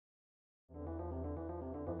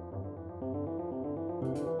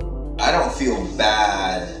I don't feel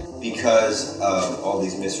bad because of all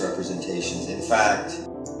these misrepresentations. In fact,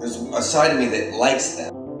 there's a side of me that likes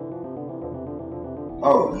them.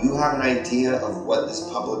 Oh, you have an idea of what this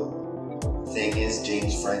public thing is,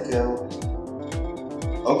 James Franco?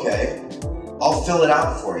 Okay, I'll fill it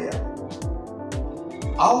out for you.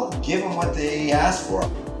 I'll give them what they asked for.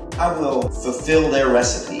 I will fulfill their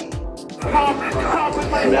recipe.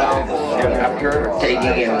 Now, after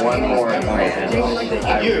taking in one more information,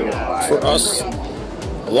 for us,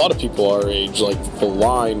 a lot of people our age, like the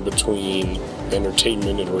line between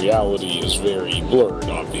entertainment and reality is very blurred,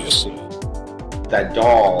 obviously. that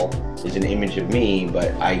doll is an image of me,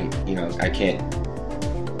 but I can't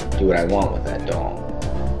do what I want with that doll.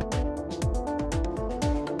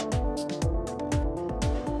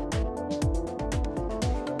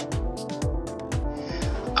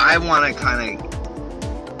 I want to kind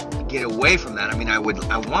of get away from that. I mean, I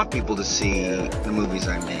want people to see the movies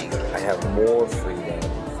I make. I have more freedom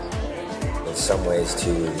in some ways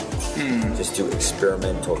to just do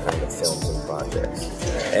experimental kind of films and projects.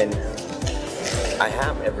 And I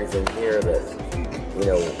have everything here that,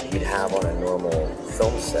 you'd have on a normal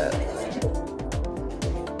film set.